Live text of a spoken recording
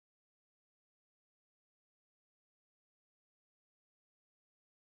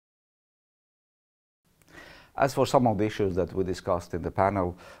As for some of the issues that we discussed in the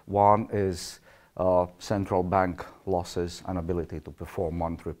panel, one is central bank losses and ability to perform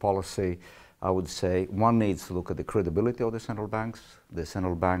monetary policy. I would say one needs to look at the credibility of the central banks. The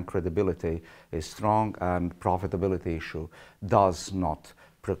central bank credibility is strong, and profitability issue does not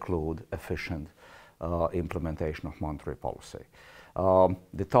preclude efficient implementation of monetary policy.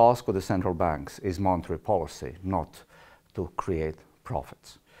 The task of the central banks is monetary policy, not to create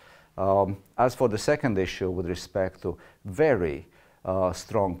profits. As for the second issue with respect to very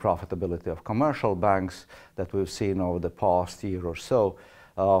strong profitability of commercial banks that we've seen over the past year or so,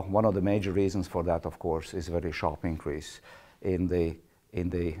 one of the major reasons for that, of course, is a very sharp increase in the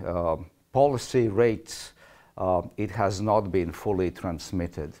policy rates. It has not been fully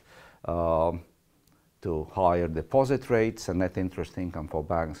transmitted to higher deposit rates, and net interest income for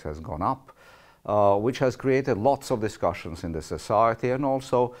banks has gone up, which has created lots of discussions in the society, and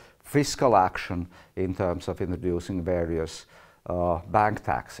also fiscal action in terms of introducing various bank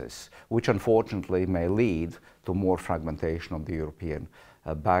taxes, which unfortunately may lead to more fragmentation of the European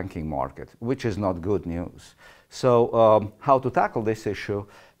banking market, which is not good news. So how to tackle this issue?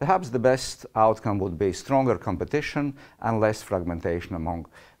 Perhaps the best outcome would be stronger competition and less fragmentation among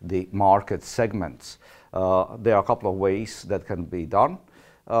the market segments. There are a couple of ways that can be done.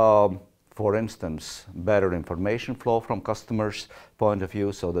 For instance, better information flow from customers' point of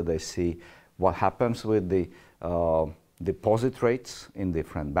view so that they see what happens with the deposit rates in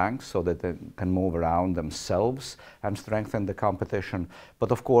different banks so that they can move around themselves and strengthen the competition.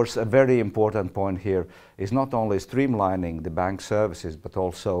 But of course, a very important point here is not only streamlining the bank services, but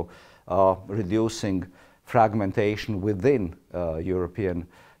also reducing fragmentation within European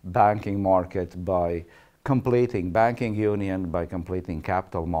banking market by completing banking union, by completing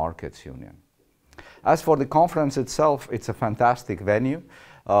capital markets union. As for the conference itself, it's a fantastic venue,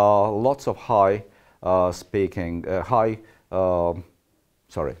 lots of high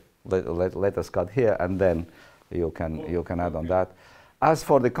sorry, let us cut here and then you can add on that. As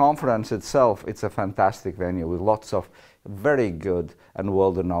for the conference itself, it's a fantastic venue with lots of very good and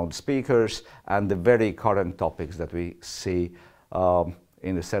well-renowned speakers and the very current topics that we see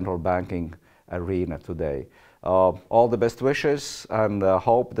in the central banking arena today. All the best wishes, and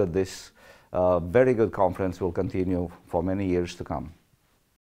hope that this very good conference will continue for many years to come.